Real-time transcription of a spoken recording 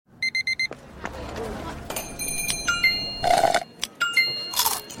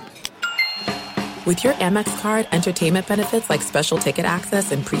With your Amex card, entertainment benefits like special ticket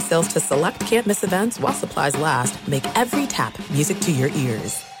access and pre-sales to select campus events while supplies last, make every tap music to your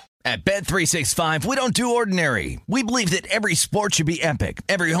ears. At Bet365, we don't do ordinary. We believe that every sport should be epic.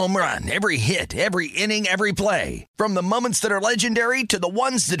 Every home run, every hit, every inning, every play. From the moments that are legendary to the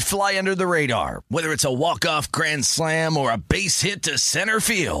ones that fly under the radar. Whether it's a walk-off grand slam or a base hit to center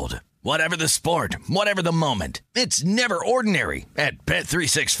field. Whatever the sport, whatever the moment. It's never ordinary at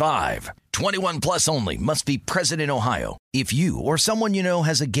Bet365. 21 plus only. Must be present in Ohio. If you or someone you know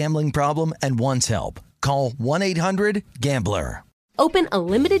has a gambling problem and wants help, call 1-800-GAMBLER. Open a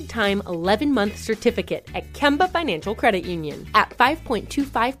limited-time 11-month certificate at Kemba Financial Credit Union. At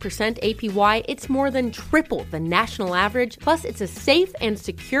 5.25% APY, it's more than triple the national average, plus it's a safe and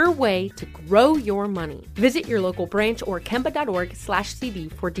secure way to grow your money. Visit your local branch or kemba.org/CD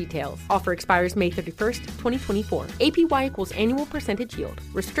for details. Offer expires May 31st, 2024. APY equals annual percentage yield.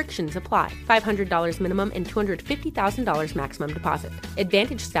 Restrictions apply. $500 minimum and $250,000 maximum deposit.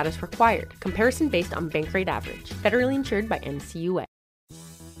 Advantage status required. Comparison based on bank rate average. Federally insured by NCUA.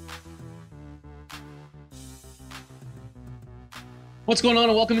 What's going on,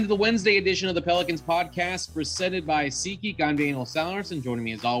 and welcome into the Wednesday edition of the Pelicans podcast presented by SeatGeek. I'm Daniel Salerson. Joining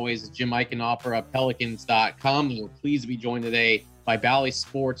me as always is Jim Eichenhofer of Pelicans.com. We're pleased to be joined today by Bally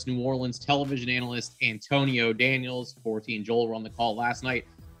Sports New Orleans television analyst Antonio Daniels. Forty and Joel were on the call last night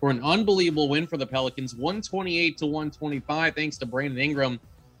for an unbelievable win for the Pelicans, 128-125, thanks to Brandon Ingram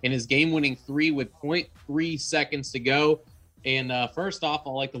in his game-winning three with 0.3 seconds to go. And first off,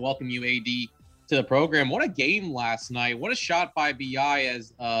 I'd like to welcome you, AD, to the program. What a game last night. What a shot by BI,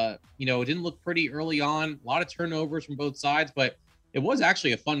 as it didn't look pretty early on. A lot of turnovers from both sides, but it was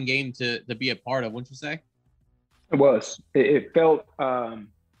actually a fun game to be a part of, wouldn't you say? It was. It felt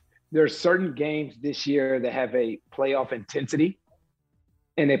there are certain games this year that have a playoff intensity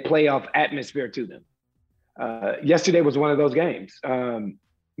and a playoff atmosphere to them. Yesterday was one of those games.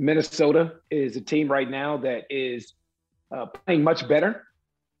 Minnesota is a team right now that is playing much better.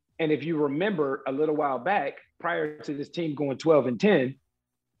 And if you remember a little while back, prior to this team going 12-10,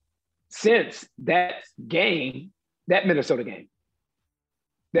 since that game, that Minnesota game,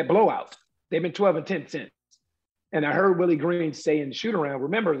 that blowout, they've been 12-10 since. And I heard Willie Green say in the shoot-around,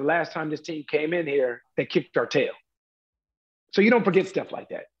 remember the last time this team came in here, they kicked our tail. So you don't forget stuff like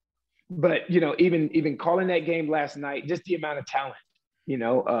that. But, even calling that game last night, just the amount of talent,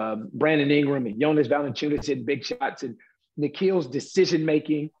 Brandon Ingram and Jonas Valanciunas hitting big shots, and Nikhil's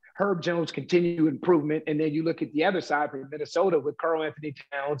decision-making, Herb Jones' continued improvement. And then you look at the other side for Minnesota with Karl-Anthony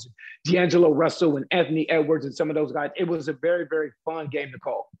Towns, D'Angelo Russell, and Anthony Edwards, and some of those guys. It was a very, very fun game to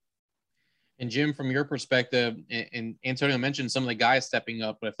call. And Jim, from your perspective, and Antonio mentioned some of the guys stepping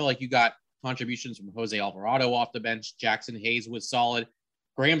up, but I feel like you got contributions from Jose Alvarado off the bench. Jackson Hayes was solid.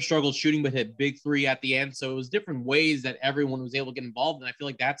 Graham struggled shooting, but hit big three at the end. So it was different ways that everyone was able to get involved. And I feel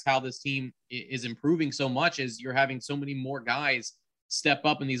like that's how this team is improving so much, is you're having so many more guys step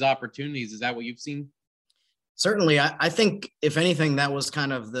up in these opportunities. Is that what you've seen? Certainly. I think, if anything, that was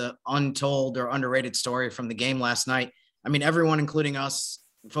kind of the untold or underrated story from the game last night. I mean, everyone, including us,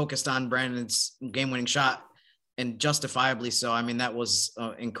 focused on Brandon's game-winning shot, and justifiably so. I mean, that was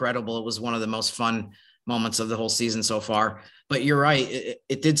incredible. It was one of the most fun moments of the whole season so far. But you're right.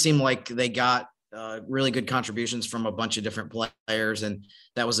 It did seem like they got really good contributions from a bunch of different players, and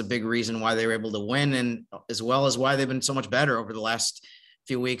that was a big reason why they were able to win, and as well as why they've been so much better over the last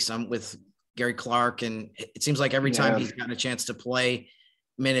few weeks. With Gary Clark, and it seems like every time he's gotten a chance to play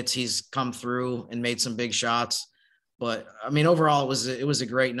minutes, he's come through and made some big shots. But I mean, overall, it was a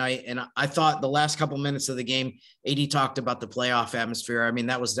great night, and I thought the last couple minutes of the game, AD talked about the playoff atmosphere. I mean,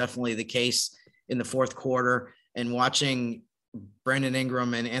 that was definitely the case in the fourth quarter, and watching Brandon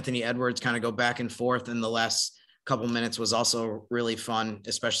Ingram and Anthony Edwards kind of go back and forth in the last couple minutes was also really fun,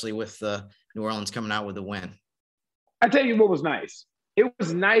 especially with New Orleans coming out with a win. I tell you what was nice. It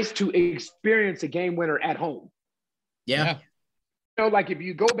was nice to experience a game winner at home. Yeah. Like if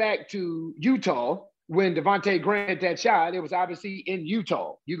you go back to Utah, when Devontae Graham hit that shot, it was obviously in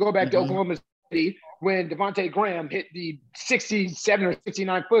Utah. You go back to Oklahoma City, when Devontae Graham hit the 67 or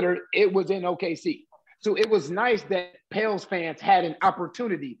 69 footer, it was in OKC. So it was nice that Pels fans had an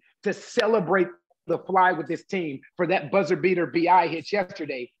opportunity to celebrate the fly with this team for that buzzer beater BI hit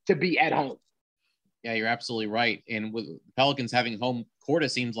yesterday to be at home. Yeah, you're absolutely right. And with Pelicans having home court, it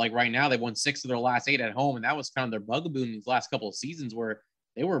seems like right now they've won 6 of their last 8 at home. And that was kind of their bugaboo in these last couple of seasons, where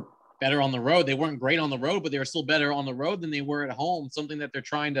they were better on the road. They weren't great on the road, but they were still better on the road than they were at home. Something that they're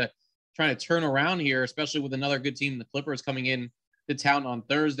trying to turn around here, especially with another good team, the Clippers, coming in to town on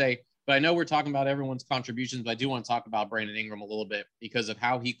Thursday. But I know we're talking about everyone's contributions, but I do want to talk about Brandon Ingram a little bit because of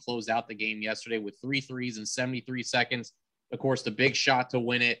how he closed out the game yesterday with 3 threes in 73 seconds. Of course, the big shot to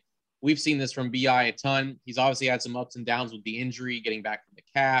win it. We've seen this from BI a ton. He's obviously had some ups and downs with the injury, getting back from the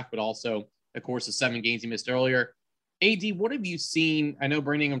calf, but also, of course, the 7 games he missed earlier. AD, what have you seen? I know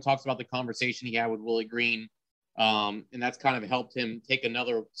Brandon Ingram talks about the conversation he had with Willie Green, and that's kind of helped him take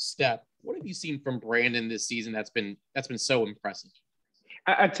another step. What have you seen from Brandon this season that's been so impressive?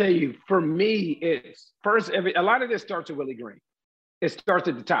 I tell you, for me, it's first, a lot of this starts with Willie Green. It starts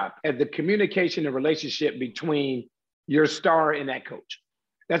at the top, at the communication and relationship between your star and that coach.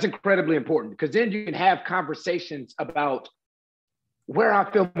 That's incredibly important because then you can have conversations about where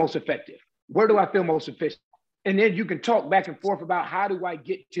I feel most effective, where do I feel most efficient? And then you can talk back and forth about how do I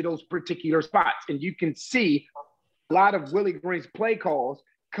get to those particular spots? And you can see a lot of Willie Green's play calls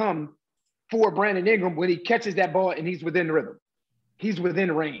come for Brandon Ingram when he catches that ball and he's within the rhythm. He's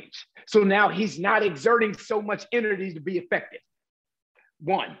within range. So now he's not exerting so much energy to be effective.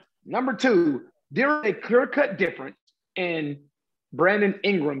 One. Number two, there is a clear-cut difference in Brandon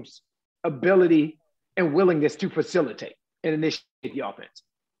Ingram's ability and willingness to facilitate and initiate the offense.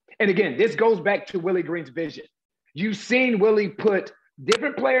 And again, this goes back to Willie Green's vision. You've seen Willie put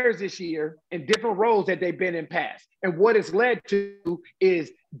different players this year in different roles that they've been in past. And what it's led to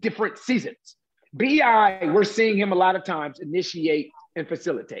is different seasons. BI, we're seeing him a lot of times initiate and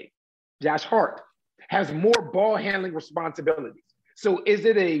facilitate. Josh Hart has more ball handling responsibilities. So is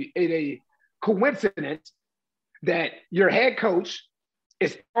it a coincidence that your head coach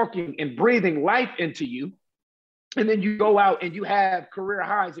is talking and breathing life into you, and then you go out and you have career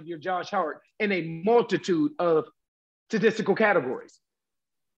highs if you're Josh Hart in a multitude of statistical categories?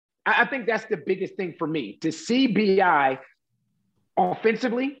 I think that's the biggest thing for me, to see BI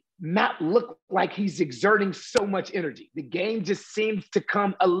offensively not look like he's exerting so much energy. The game just seems to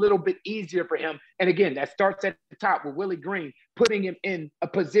come a little bit easier for him. And again, that starts at the top with Willie Green, putting him in a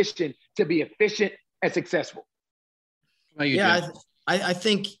position to be efficient and successful. I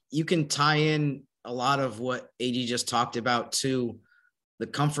think you can tie in a lot of what AD just talked about to the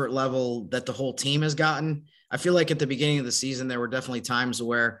comfort level that the whole team has gotten. I feel like at the beginning of the season, there were definitely times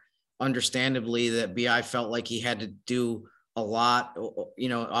where understandably that BI felt like he had to do a lot,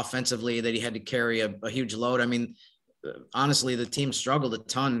 offensively, that he had to carry a huge load. I mean, honestly, the team struggled a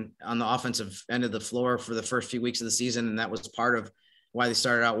ton on the offensive end of the floor for the first few weeks of the season. And that was part of why they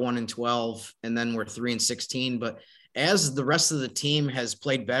started out 1-12 and then were 3-16. But as the rest of the team has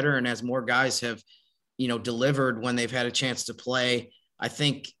played better and as more guys have, delivered when they've had a chance to play, I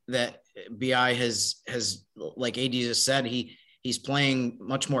think that BI has, like AD just said, he's playing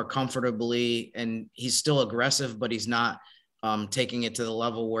much more comfortably and he's still aggressive, but he's not taking it to the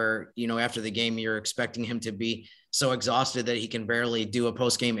level where, after the game, you're expecting him to be so exhausted that he can barely do a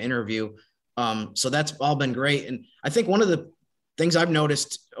post-game interview. So that's all been great. And I think one of the things I've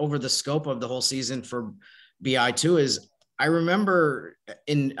noticed over the scope of the whole season for BI too is I remember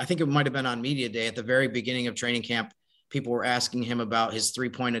I think it might've been on media day at the very beginning of training camp, people were asking him about his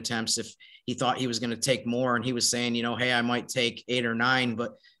 3-point attempts, if he thought he was going to take more. And he was saying, hey, I might take 8 or 9,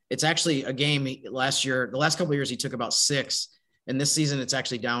 but it's actually a game last year. The last couple of years, he took about 6. And this season, it's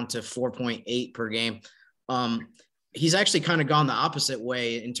actually down to 4.8 per game. He's actually kind of gone the opposite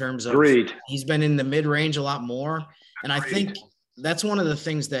way in terms of he's been in the mid-range a lot more. And I think that's one of the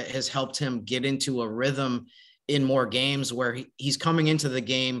things that has helped him get into a rhythm in more games where he's coming into the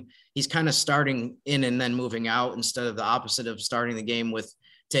game. He's kind of starting in and then moving out instead of the opposite of starting the game with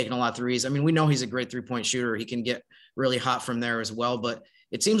taking a lot of threes. I mean, we know he's a great 3-point shooter. He can get really hot from there as well. But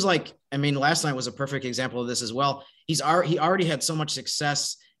it seems like, last night was a perfect example of this as well. He already had so much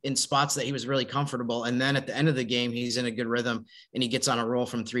success in spots that he was really comfortable. And then at the end of the game, he's in a good rhythm and he gets on a roll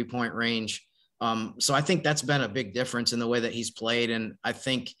from 3-point range. So I think that's been a big difference in the way that he's played. And I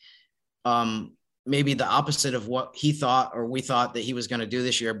think maybe the opposite of what he thought or we thought that he was going to do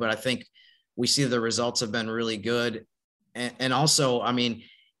this year. But I think we see the results have been really good. And also,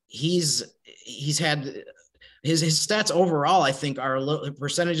 he's had his stats overall, I think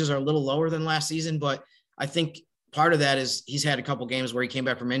percentages are a little lower than last season, but I think part of that is he's had a couple games where he came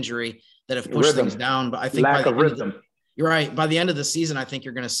back from injury that have pushed things down. But I think you're right. By the end of the season, I think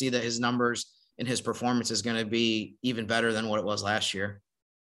you're going to see that his numbers and his performance is going to be even better than what it was last year.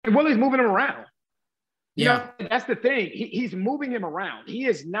 And Willie's moving him around. That's the thing. He's moving him around. He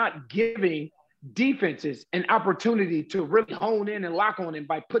is not giving defenses an opportunity to really hone in and lock on him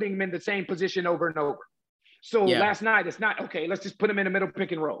by putting him in the same position over and over. So last night, it's not, okay, let's just put him in the middle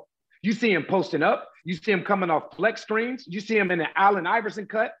pick and roll. You see him posting up. You see him coming off flex screens. You see him in the Allen Iverson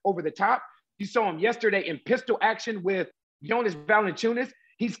cut over the top. You saw him yesterday in pistol action with Jonas Valanciunas.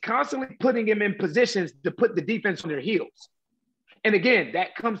 he's constantly putting him in positions to put the defense on their heels. And again,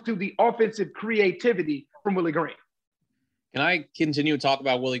 that comes through the offensive creativity from Willie Green. Can I continue to talk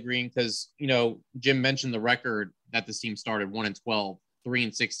about Willie Green? Because, Jim mentioned the record that this team started 1-12,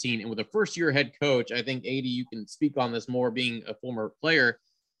 3-16. And with a first-year head coach, I think, AD, you can speak on this more being a former player,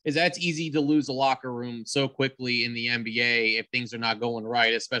 is that it's easy to lose a locker room so quickly in the NBA if things are not going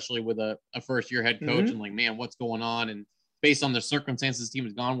right, especially with a first-year head coach and like, man, what's going on? And based on the circumstances the team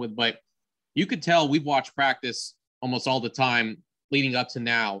has gone with. But you could tell we've watched practice almost all the time leading up to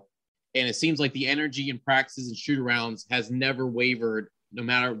now. And it seems like the energy in practices and shoot-arounds has never wavered, no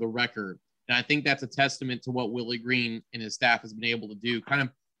matter the record. And I think that's a testament to what Willie Green and his staff has been able to do. Kind of,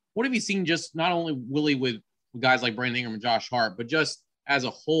 what have you seen just not only Willie with guys like Brandon Ingram and Josh Hart, but just as a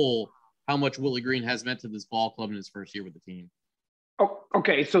whole, how much Willie Green has meant to this ball club in his first year with the team? Oh,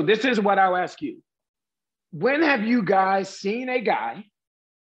 okay, so this is what I'll ask you. When have you guys seen a guy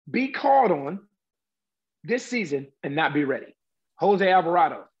be called on this season and not be ready? Jose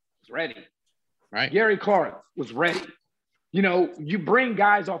Alvarado was ready. Right. Gary Clark was ready. You bring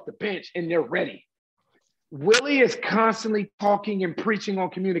guys off the bench and they're ready. Willie is constantly talking and preaching on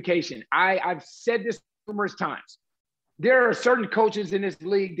communication. I've said this numerous times. There are certain coaches in this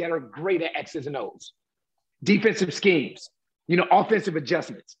league that are great at X's and O's, defensive schemes, offensive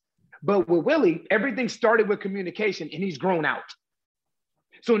adjustments. But with Willie, everything started with communication and he's grown out.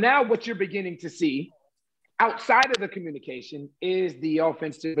 So now what you're beginning to see outside of the communication is the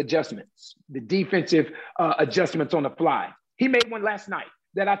offensive adjustments, the defensive adjustments on the fly. He made one last night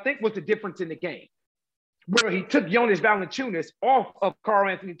that I think was the difference in the game, where he took Jonas Valanciunas off of Karl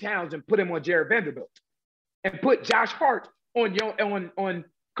Anthony Towns and put him on Jared Vanderbilt and put Josh Hart on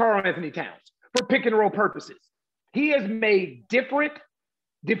Karl Anthony Towns for pick and roll purposes. He has made different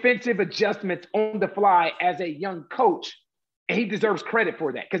defensive adjustments on the fly as a young coach, and he deserves credit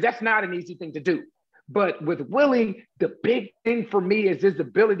for that because that's not an easy thing to do. But with Willie, the big thing for me is his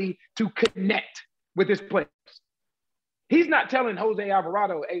ability to connect with his players. He's not telling Jose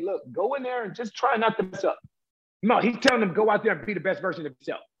Alvarado, hey, look, go in there and just try not to mess up. No, he's telling him, go out there and be the best version of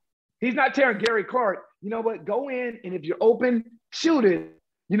yourself. He's not telling Gary Clark, you know what, go in, and if you're open, shoot it.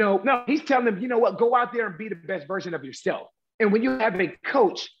 No, he's telling him, you know what, go out there and be the best version of yourself. And when you have a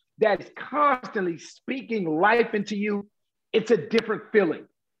coach that is constantly speaking life into you, it's a different feeling.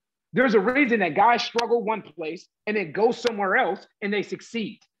 There's a reason that guys struggle one place and then go somewhere else and they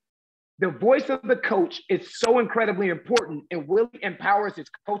succeed. The voice of the coach is so incredibly important, and Willie empowers his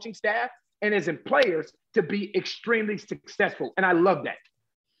coaching staff and his players to be extremely successful. And I love that.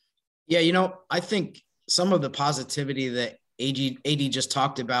 Yeah, I think some of the positivity that AD just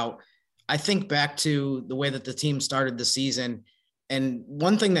talked about, I think back to the way that the team started the season. And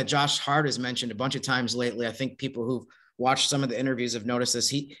one thing that Josh Hart has mentioned a bunch of times lately, I think people who've watched some of the interviews have noticed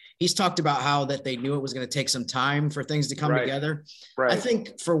this. He's talked about how that they knew it was going to take some time for things to come together. Right. I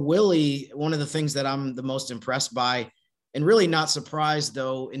think for Willie, one of the things that I'm the most impressed by, and really not surprised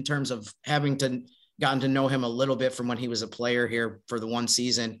though, in terms of having gotten to know him a little bit from when he was a player here for the one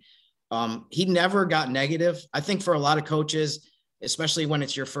season, he never got negative. I think for a lot of coaches, especially when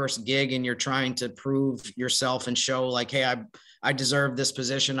it's your first gig and you're trying to prove yourself and show like, hey, I deserve this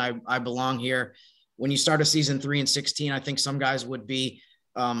position. I belong here. When you start a season 3-16, I think some guys would be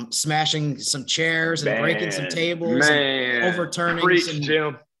smashing some chairs and breaking some tables and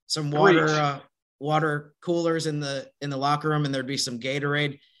overturning some water coolers in the locker room, and there'd be some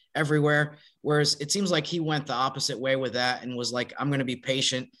Gatorade everywhere. Whereas it seems like he went the opposite way with that and was like, I'm going to be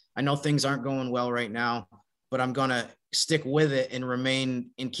patient. I know things aren't going well right now, but I'm going to stick with it and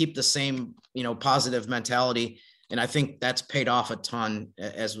remain and keep the same, positive mentality. And I think that's paid off a ton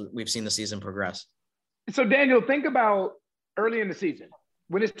as we've seen the season progress. So, Daniel, think about early in the season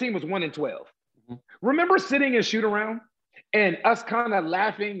when his team was 1-12. Mm-hmm. Remember sitting in shoot around and us kind of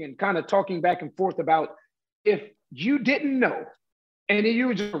laughing and kind of talking back and forth about if you didn't know and you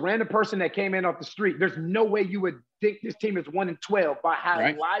were just a random person that came in off the street, there's no way you would think this team is 1-12 by how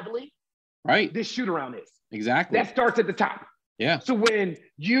lively this shoot around is. Exactly. That starts at the top. Yeah. So when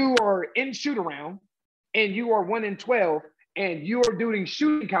you are in shoot around and you are 1-12 and you are doing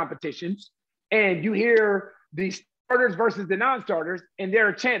shooting competitions, and you hear the starters versus the non-starters, and there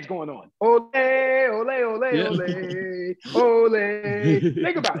are chants going on. Ole, ole, ole, ole, ole.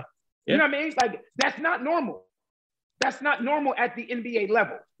 Think about it. You know what I mean? Like, that's not normal. That's not normal at the NBA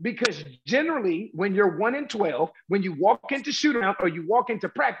level, because generally when you're 1-12, when you walk into shoot around or you walk into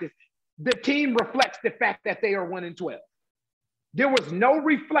practice, the team reflects the fact that they are 1-12. There was no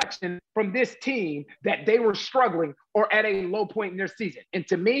reflection from this team that they were struggling or at a low point in their season. And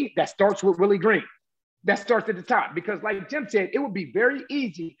to me, that starts with Willie Green. that starts at the top. Because like Jim said, it would be very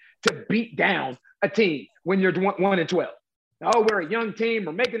easy to beat down a team when you're 1-12. Oh, we're a young team.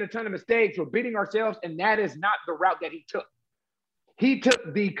 We're making a ton of mistakes. We're beating ourselves. And that is not the route that he took. He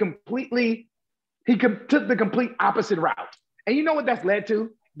took the complete opposite route. And you know what that's led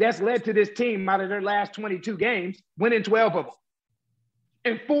to? That's led to this team out of their last 22 games, winning 12 of them.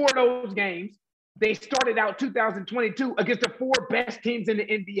 And 4 of those games, they started out 2022 against the 4 best teams in the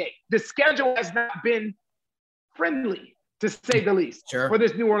NBA. The schedule has not been friendly, to say the least, for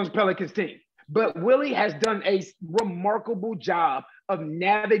this New Orleans Pelicans team. But Willie has done a remarkable job of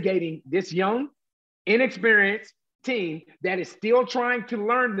navigating this young, inexperienced team that is still trying to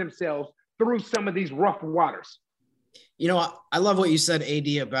learn themselves through some of these rough waters. You know, I love what you said, AD,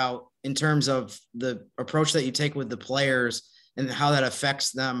 about in terms of the approach that you take with the players and how that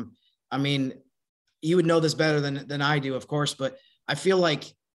affects them. I mean, you would know this better than I do, of course, but I feel like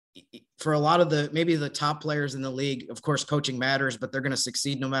for a lot of maybe the top players in the league, of course, coaching matters, but they're going to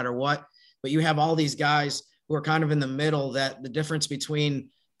succeed no matter what. But you have all these guys who are kind of in the middle, that the difference between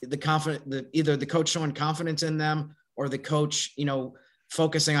either the coach showing confidence in them or the coach, you know,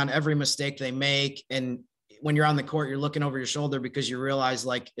 focusing on every mistake they make. And when you're on the court, you're looking over your shoulder because you realize,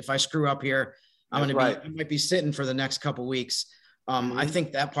 like, if I screw up here, I might be sitting for the next couple of weeks. I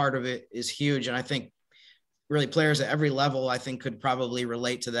think that part of it is huge. And I think really players at every level, I think, could probably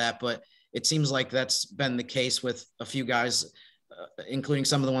relate to that. But it seems like that's been the case with a few guys, including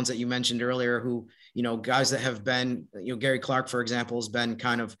some of the ones that you mentioned earlier, who, you know, guys that have been, you know, Gary Clark, for example, has been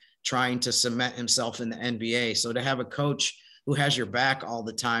kind of trying to cement himself in the NBA. So to have a coach who has your back all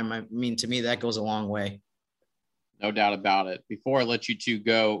the time, I mean, to me, that goes a long way. No doubt about it. Before I let you two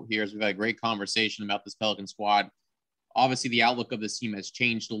go here, as we've had a great conversation about this Pelican squad, obviously the outlook of this team has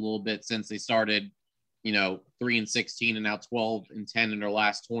changed a little bit since they started, you know, 3-16 and now 12-10 in their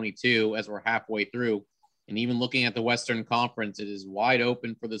last 22 as we're halfway through. And even looking at the Western Conference, it is wide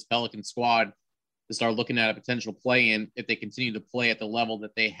open for this Pelican squad to start looking at a potential play-in if they continue to play at the level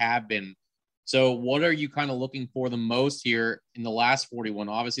that they have been. So what are you kind of looking for the most here in the last 41?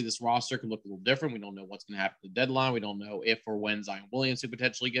 Obviously, this roster could look a little different. We don't know what's going to happen at the deadline. We don't know if or when Zion Williams could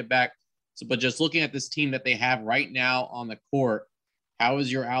potentially get back. So, but just looking at this team that they have right now on the court, how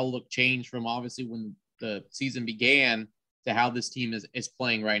has your outlook changed from obviously when the season began to how this team is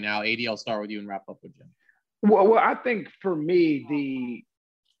playing right now? AD, I'll start with you and wrap up with Jim. Well, I think for me,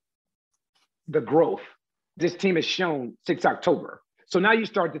 the growth this team has shown since October. So now you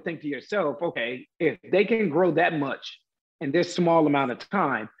start to think to yourself, okay, if they can grow that much in this small amount of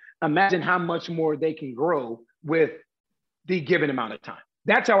time, imagine how much more they can grow with the given amount of time.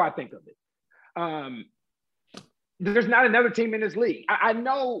 That's how I think of it. There's not another team in this league. I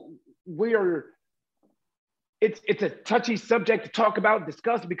know it's a touchy subject to talk about,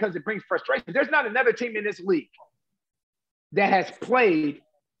 discuss, because it brings frustration. There's not another team in this league that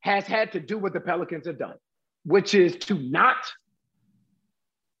has had to do what the Pelicans have done, which is to not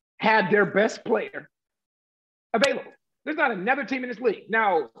have their best player available. There's not another team in this league.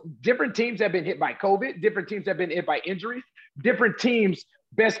 Now, different teams have been hit by COVID. Different teams have been hit by injuries. Different teams'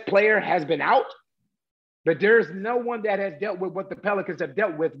 best player has been out. But there's no one that has dealt with what the Pelicans have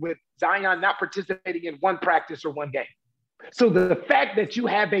dealt with Zion not participating in one practice or one game. So the fact that you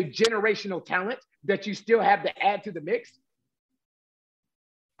have a generational talent that you still have to add to the mix,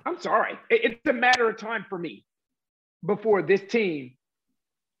 I'm sorry. It's a matter of time for me before this team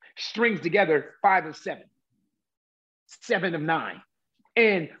strings together 5 of 7, 7 of 9.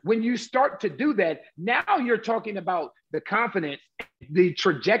 And when you start to do that, now you're talking about the confidence, the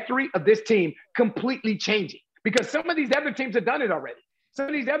trajectory of this team completely changing, because some of these other teams have done it already. Some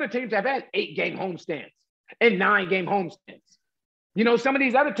of these other teams have had 8-game homestands and 9-game homestands. You know, some of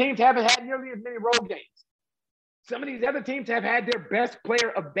these other teams haven't had nearly as many road games. Some of these other teams have had their best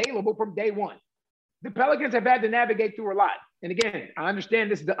player available from day one. The Pelicans have had to navigate through a lot. And again, I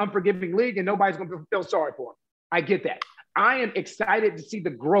understand this is the unforgiving league and nobody's going to feel sorry for them. I get that. I am excited to see the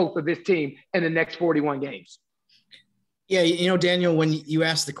growth of this team in the next 41 games. Yeah, you know, Daniel, when you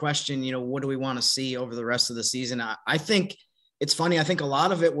asked the question, you know, what do we want to see over the rest of the season? I think it's funny. I think a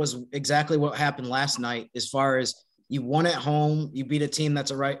lot of it was exactly what happened last night, as far as you won at home. You beat a team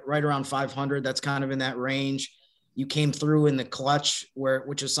that's right around 500. That's kind of in that range. You came through in the clutch,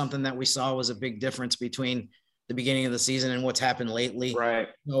 which is something that we saw was a big difference between the beginning of the season and what's happened lately. Right.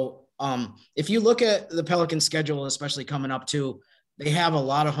 So if you look at the Pelican schedule, especially coming up too, they have a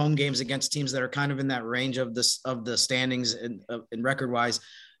lot of home games against teams that are kind of in that range of the standings and record wise.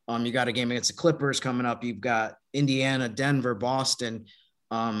 You got a game against the Clippers coming up. You've got Indiana, Denver, Boston.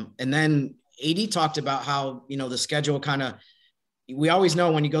 And then AD talked about how, you know, the schedule kind of we always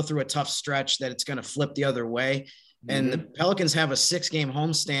know when you go through a tough stretch that it's going to flip the other way. And the Pelicans have a 6-game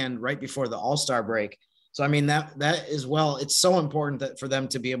homestand right before the All-Star break. So, I mean, that is, well, it's so important that for them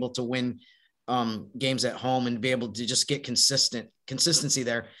to be able to win games at home and be able to just get consistency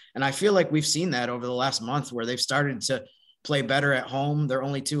there. And I feel like we've seen that over the last month where they've started to play better at home. Their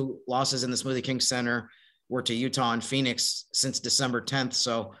only 2 losses in the Smoothie King Center were to Utah and Phoenix since December 10th.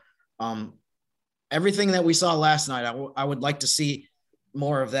 So everything that we saw last night, I would like to see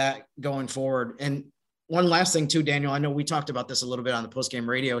more of that going forward. And one last thing too, Daniel, I know we talked about this a little bit on the postgame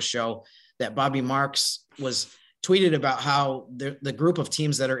radio show, that Bobby Marks was tweeted about how the group of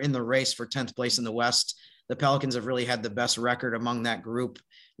teams that are in the race for 10th place in the West, the Pelicans have really had the best record among that group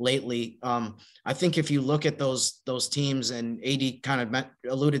lately. I think if you look at those teams, and AD kind of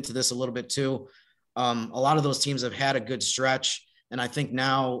alluded to this a little bit too, a lot of those teams have had a good stretch. And I think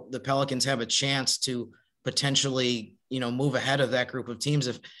now the Pelicans have a chance to potentially, move ahead of that group of teams.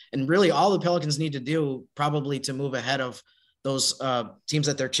 And really all the Pelicans need to do probably to move ahead of those teams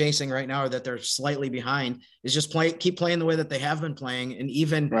that they're chasing right now, or that they're slightly behind, is just keep playing the way that they have been playing. And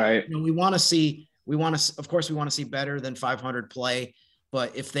even, we want to see better than 500 play,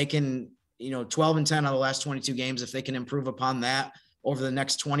 but if they can, 12-10 out of the last 22 games, if they can improve upon that over the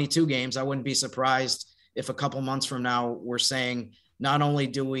next 22 games, I wouldn't be surprised if a couple months from now we're saying, not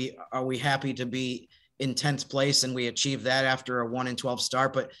only are we happy to be in 10th place and we achieve that after a 1-12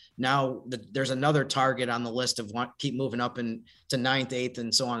 start, but now there's another target on the list of keep moving up to 9th, 8th,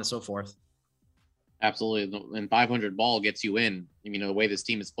 and so on and so forth. Absolutely. And 500 ball gets you in. The way this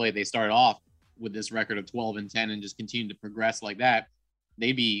team is played, they started off with this record of 12-10 and just continue to progress like that.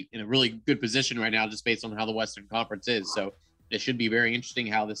 They'd be in a really good position right now, just based on how the Western Conference is. So it should be very interesting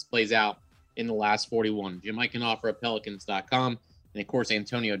how this plays out in the last 41. Jim Eichenhofer at Pelicans.com. And, of course,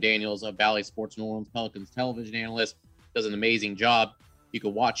 Antonio Daniels of Bally Sports New Orleans, Pelicans television analyst, does an amazing job. You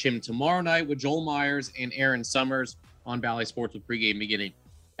can watch him tomorrow night with Joel Myers and Aaron Summers on Bally Sports with pregame beginning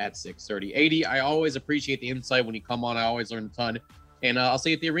at 6:30. AD, I always appreciate the insight when you come on. I always learn a ton. And I'll see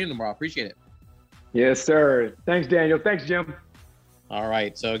you at the arena tomorrow. I appreciate it. Yes, sir. Thanks, Daniel. Thanks, Jim. All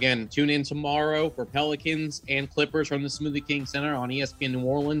right. So, again, tune in tomorrow for Pelicans and Clippers from the Smoothie King Center on ESPN New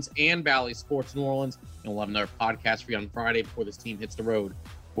Orleans and Bally Sports New Orleans. And we'll have another podcast for you on Friday before this team hits the road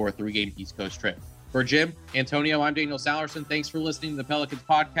for a 3-game East Coast trip. For Jim, Antonio, I'm Daniel Salerson. Thanks for listening to the Pelicans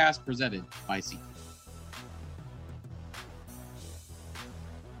podcast presented by SeatGeek.